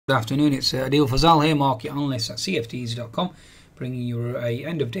Good afternoon, it's Adil Fazal here, market analyst at CFTSE.com, bringing you a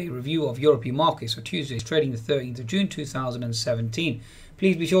end-of-day review of European markets for Tuesday's trading the 13th of June 2017.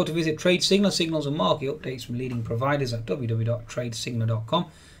 Please be sure to visit Trade Signal, signals and market updates from leading providers at www.tradesignal.com.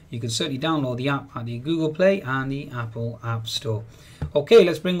 You can certainly download the app at the Google Play and the Apple App Store. Okay,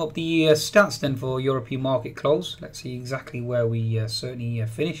 let's bring up the stats then for European market close. Let's see exactly where we certainly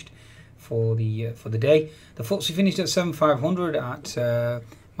finished for the day. The FTSE finished at 7,500 at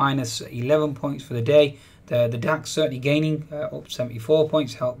minus 11 points for the day. The DAX certainly gaining, up 74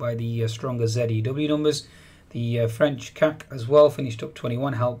 points, helped by the stronger ZEW numbers. The French CAC as well finished up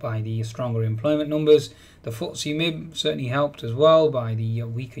 21, helped by the stronger employment numbers. The FTSE MIB certainly helped as well by the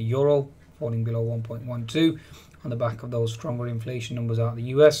weaker euro, falling below 1.12 on the back of those stronger inflation numbers out of the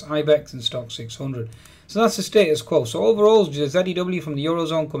US, IBEX and Stock 600. So that's the status quo. So overall, the ZEW from the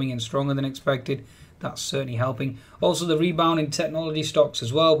Eurozone coming in stronger than expected. That's certainly helping. Also the rebound in technology stocks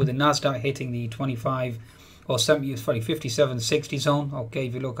as well, with the Nasdaq hitting the 25 or 70, sorry, 57.60 zone. Okay,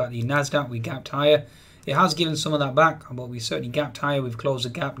 if you look at the Nasdaq, we gapped higher. It has given some of that back, but we certainly gapped higher. We've closed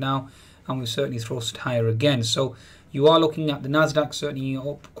the gap now, and we've certainly thrust higher again. So you are looking at the Nasdaq certainly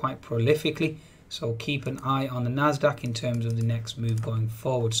up quite prolifically. So keep an eye on the Nasdaq in terms of the next move going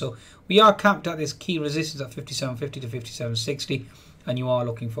forward. So we are capped at this key resistance at 57.50 to 57.60. And you are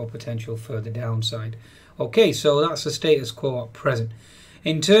looking for potential further downside. Okay, so that's the status quo at present.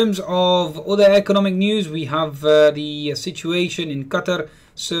 In terms of other economic news, we have the situation in Qatar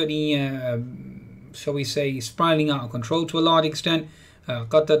certainly, shall we say, spiraling out of control to a large extent.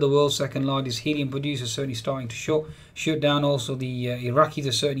 Qatar, the world's second largest helium producer, certainly starting to shut down. Also, the Iraqis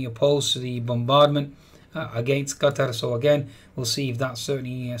are certainly opposed to the bombardment against Qatar. So again, we'll see if that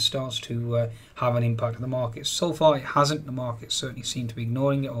certainly starts to have an impact on the market. So far it hasn't. The market certainly seem to be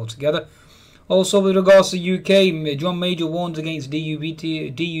ignoring it altogether. Also with regards to the UK, John Major warns against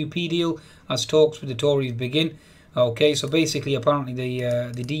DUP deal as talks with the Tories begin. Okay, so basically apparently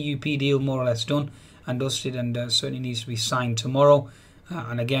the DUP deal more or less done and dusted, and certainly needs to be signed tomorrow.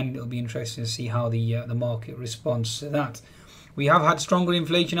 And again, it'll be interesting to see how the market responds to that. We have had stronger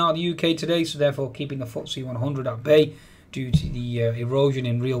inflation out of the UK today, so therefore keeping the FTSE 100 at bay due to the erosion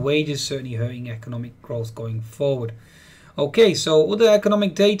in real wages, certainly hurting economic growth going forward. Okay, so other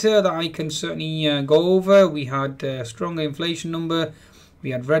economic data that I can certainly go over. We had a stronger inflation number. We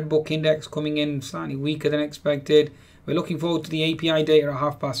had Red Book Index coming in slightly weaker than expected. We're looking forward to the API data at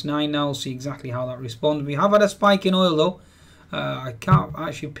 9:30 now. We'll see exactly how that responds. We have had a spike in oil though. I can't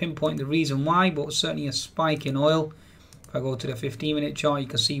actually pinpoint the reason why, but certainly a spike in oil. If I go to the 15-minute chart, you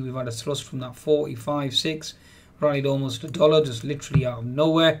can see we've had a thrust from that 45.6, rallied almost $1, just literally out of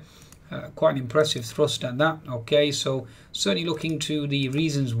nowhere. Quite an impressive thrust at that. Okay, so certainly looking to the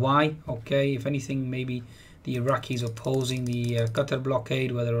reasons why. Okay, if anything, maybe the Iraqis opposing the Qatar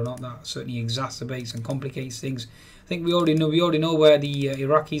blockade, whether or not that certainly exacerbates and complicates things. I think we already know where the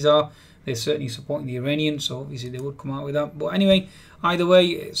Iraqis are. They're certainly supporting the Iranians, so obviously they would come out with that. But anyway, either way,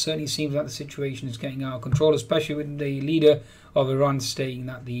 it certainly seems like the situation is getting out of control, especially with the leader of Iran stating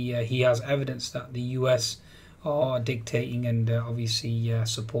that he has evidence that the US are dictating and obviously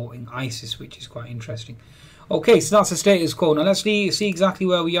supporting ISIS, which is quite interesting. Okay, so that's the status quo. Now let's see exactly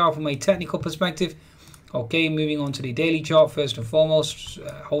where we are from a technical perspective. Okay, moving on to the daily chart first and foremost,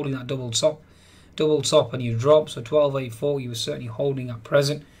 holding that double top and you drop. So 12.84 you were certainly holding at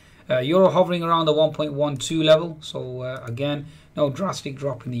present. Euro hovering around the 1.12 level, so again, no drastic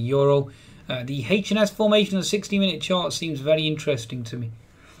drop in the euro. The HNS formation on the 60-minute chart seems very interesting to me.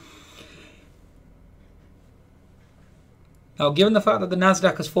 Now, given the fact that the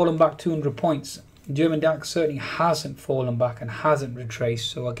Nasdaq has fallen back 200 points, the German DAX certainly hasn't fallen back and hasn't retraced,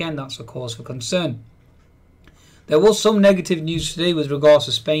 so again, that's a cause for concern. There was some negative news today with regards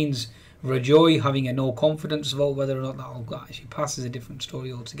to Spain's Rajoy having a no confidence vote. Whether or not that actually passes, a different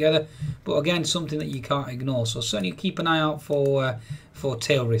story altogether, but again, something that you can't ignore. So certainly keep an eye out for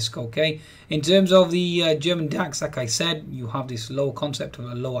tail risk. Okay, in terms of the German DAX, like I said, you have this low concept of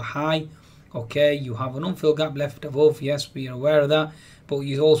a lower high. Okay, you have an unfilled gap left above. Yes, we are aware of that, but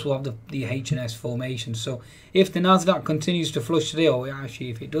you also have the HNS formation. So if the Nasdaq continues to flush today, or actually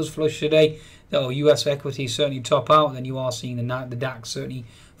if it does flush today, or US equities certainly top out, then you are seeing the DAX certainly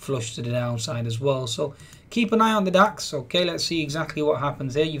flush to the downside as well. So keep an eye on the DAX. Okay, let's see exactly what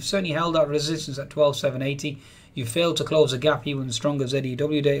happens there. You've certainly held that resistance at 12.780. You failed to close the gap even with stronger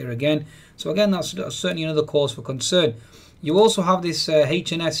ZEW data again. So again, that's certainly another cause for concern. You also have this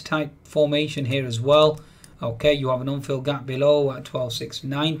HNS type formation here as well. Okay, you have an unfilled gap below at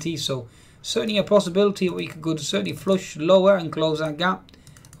 12.690. So certainly a possibility that we could certainly flush lower and close that gap.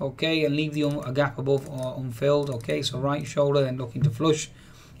 Okay, and leave a gap above or unfilled. Okay, so right shoulder then looking to flush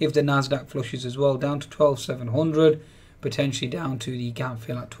if the Nasdaq flushes as well, down to 12,700, potentially down to the gap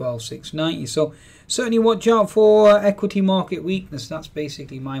fill at 12,690. So certainly watch out for equity market weakness. That's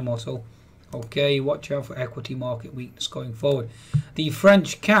basically my motto. Okay, watch out for equity market weakness going forward. The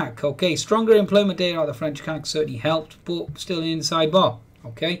French CAC, okay, stronger employment data out of the French CAC certainly helped, but still an inside bar.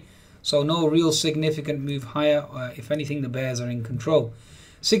 Okay, so no real significant move higher. If anything, the bears are in control.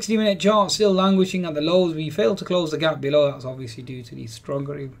 60-minute chart still languishing at the lows. We failed to close the gap below. That's obviously due to the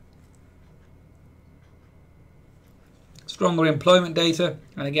stronger employment data.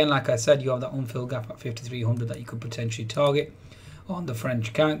 And again, like I said, you have that unfilled gap at 5,300 that you could potentially target on the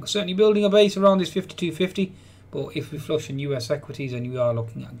French CAC. Certainly building a base around this 5250, but if we flush in US equities, then we are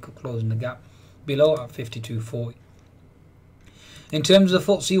looking at closing the gap below at 5240. In terms of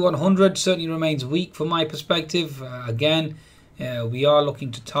the FTSE 100, certainly remains weak from my perspective. Again, we are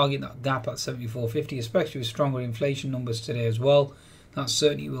looking to target that gap at 7450, especially with stronger inflation numbers today as well. That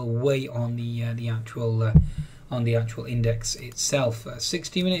certainly will weigh on the actual index itself.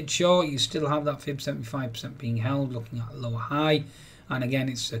 60-minute chart, you still have that fib 75% being held, looking at a lower high. And again,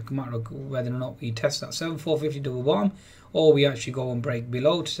 it's a matter of whether or not we test that 7450 double bottom, or we actually go and break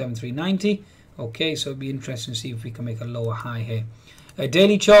below to 7390. Okay, so it'd be interesting to see if we can make a lower high here. A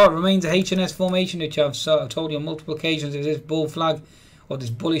daily chart remains a H&S formation, which I've told you on multiple occasions. If this bull flag or this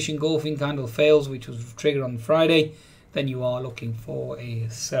bullish engulfing candle fails, which was triggered on Friday, then you are looking for a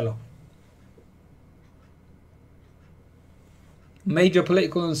seller. Major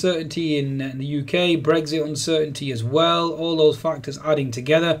political uncertainty in the UK, Brexit uncertainty as well, all those factors adding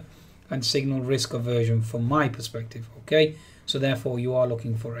together and signal risk aversion from my perspective. Okay, so therefore you are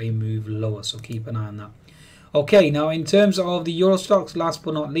looking for a move lower, so keep an eye on that. Okay, now in terms of the Euro stocks, last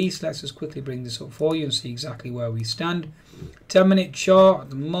but not least, let's just quickly bring this up for you and see exactly where we stand. 10-minute chart at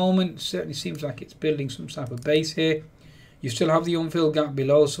the moment certainly seems like it's building some type of base here. You still have the unfilled gap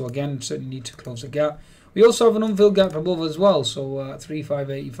below, so again certainly need to close the gap. We also have an unfilled gap above as well, so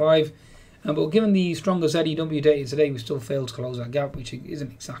 3585. But given the stronger ZEW data today, we still failed to close that gap, which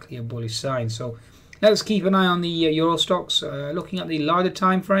isn't exactly a bullish sign. So let's keep an eye on the Euro stocks. Looking at the larger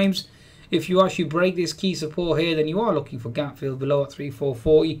time frames, if you actually break this key support here, then you are looking for gap fill below at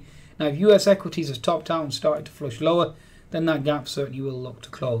 3440. Now, if US equities has topped out and started to flush lower, then that gap certainly will look to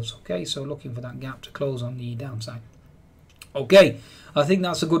close. Okay, so looking for that gap to close on the downside. Okay, I think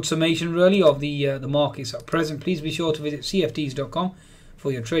that's a good summation really of the markets at present. Please be sure to visit cfds.com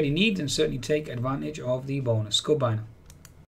for your trading needs and certainly take advantage of the bonus. Goodbye now.